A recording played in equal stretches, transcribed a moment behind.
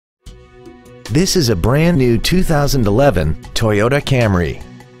This is a brand new 2011 Toyota Camry.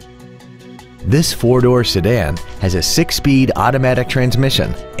 This four-door sedan has a 6-speed automatic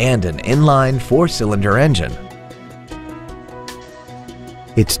transmission and an inline 4-cylinder engine.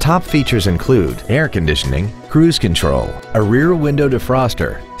 Its top features include air conditioning, cruise control, a rear window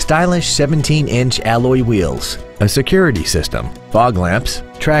defroster, stylish 17-inch alloy wheels, a security system, fog lamps,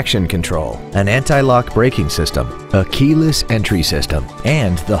 traction control, an anti-lock braking system, a keyless entry system,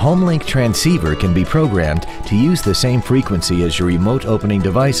 and the HomeLink transceiver can be programmed to use the same frequency as your remote opening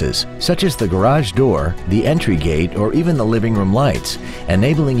devices, such as the garage door, the entry gate, or even the living room lights,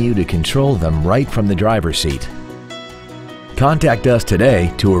 enabling you to control them right from the driver's seat. Contact us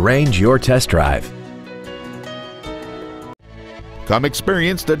today to arrange your test drive. Come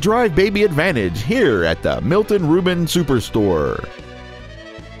experience the Drive Baby advantage here at the Milton Ruben Superstore.